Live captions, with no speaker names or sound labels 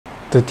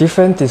The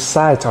different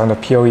designs on the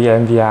POE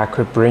NVR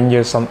could bring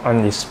you some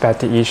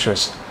unexpected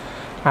issues.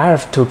 I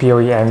have two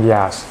POE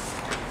NVRs.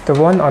 The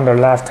one on the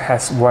left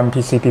has one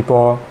PCB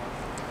board.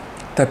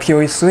 The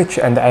POE switch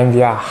and the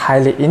NVR are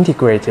highly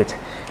integrated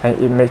and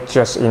it makes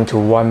just into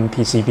one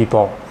PCB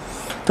board.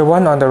 The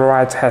one on the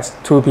right has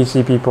two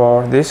PCB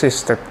boards. This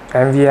is the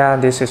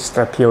NVR, this is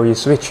the POE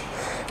switch.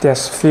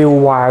 There's few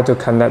wires to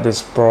connect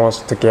these boards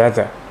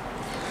together.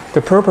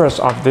 The purpose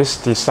of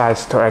this design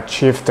is to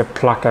achieve the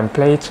plug and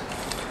play.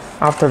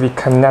 After we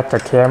connect the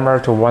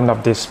camera to one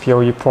of these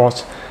POE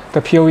ports,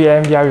 the POE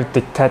NVR will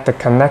detect the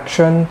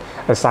connection,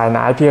 assign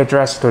an IP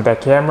address to the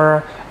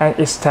camera, and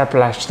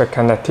establish the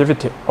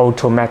connectivity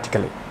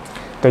automatically.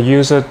 The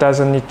user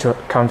doesn't need to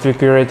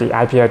configure the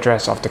IP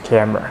address of the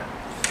camera.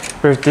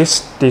 With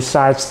this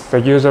design,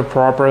 the user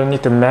probably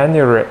need to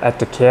manually add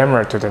the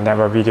camera to the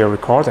network video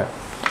recorder.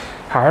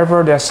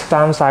 However, there's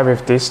downside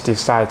with this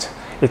design.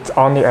 It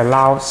only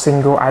allows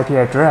single IP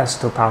address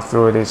to pass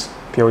through this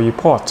POE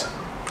port.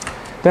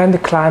 Then the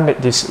client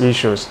made these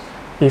issues.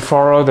 He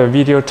followed the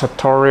video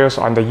tutorials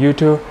on the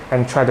YouTube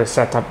and tried to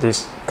set up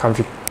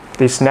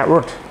this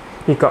network.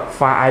 He got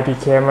 5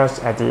 IP cameras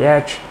at the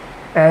edge,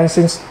 and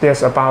since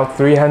there's about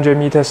 300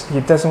 meters, he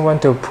doesn't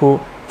want to pull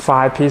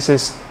 5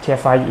 pieces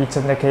Cat5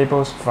 Ethernet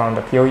cables from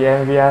the POE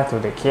NVR to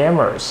the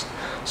cameras.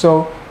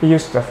 So he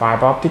used the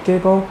fiber optic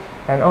cable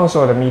and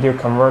also the media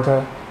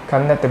converter,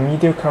 connect the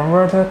media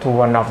converter to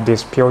one of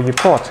these POE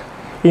ports.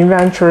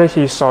 Eventually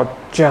he saw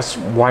just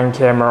one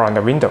camera on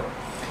the window.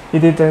 He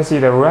didn't see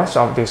the rest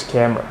of this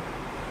camera.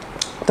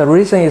 The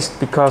reason is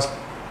because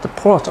the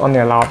port only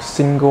allows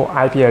single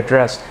IP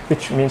address,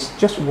 which means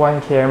just one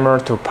camera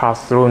to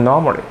pass through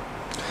normally.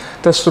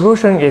 The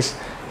solution is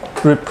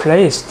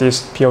replace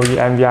this POE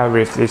NVR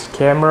with this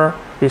camera,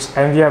 this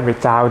NVR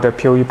without the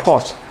POE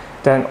port.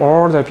 Then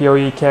all the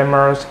POE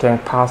cameras can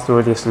pass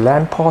through this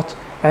LAN port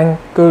and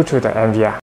go to the NVR.